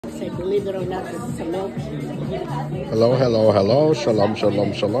milkshake. Believe it or not, this is a milkshake. Hello, hello, hello. Shalom,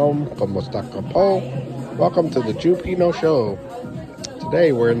 shalom, shalom. Kamusta ka po? Welcome to the JewPino show.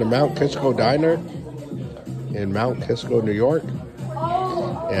 Today we're in the Mt Kisco Diner in Mt Kisco, New York.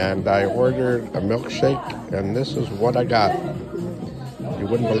 And I ordered a milkshake, and this is what I got. You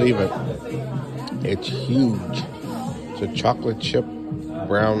wouldn't believe it. It's huge. It's a chocolate chip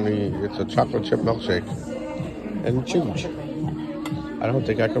brownie. It's a chocolate chip milkshake. And it's huge. I don't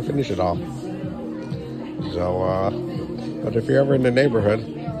think I can finish it all. So, but if you're ever in the neighborhood,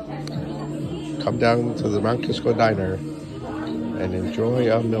 come down to the Mt Kisco Diner and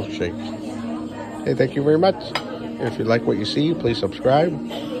enjoy a milkshake. Hey, thank you very much. If you like what you see, please subscribe.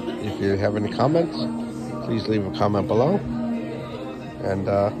 If you have any comments, please leave a comment below. And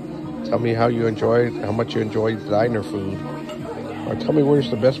tell me how much you enjoyed the diner food. Or tell me where's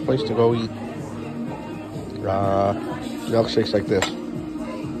the best place to go eat milkshakes like this.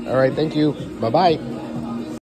 All right, thank you. Bye-bye.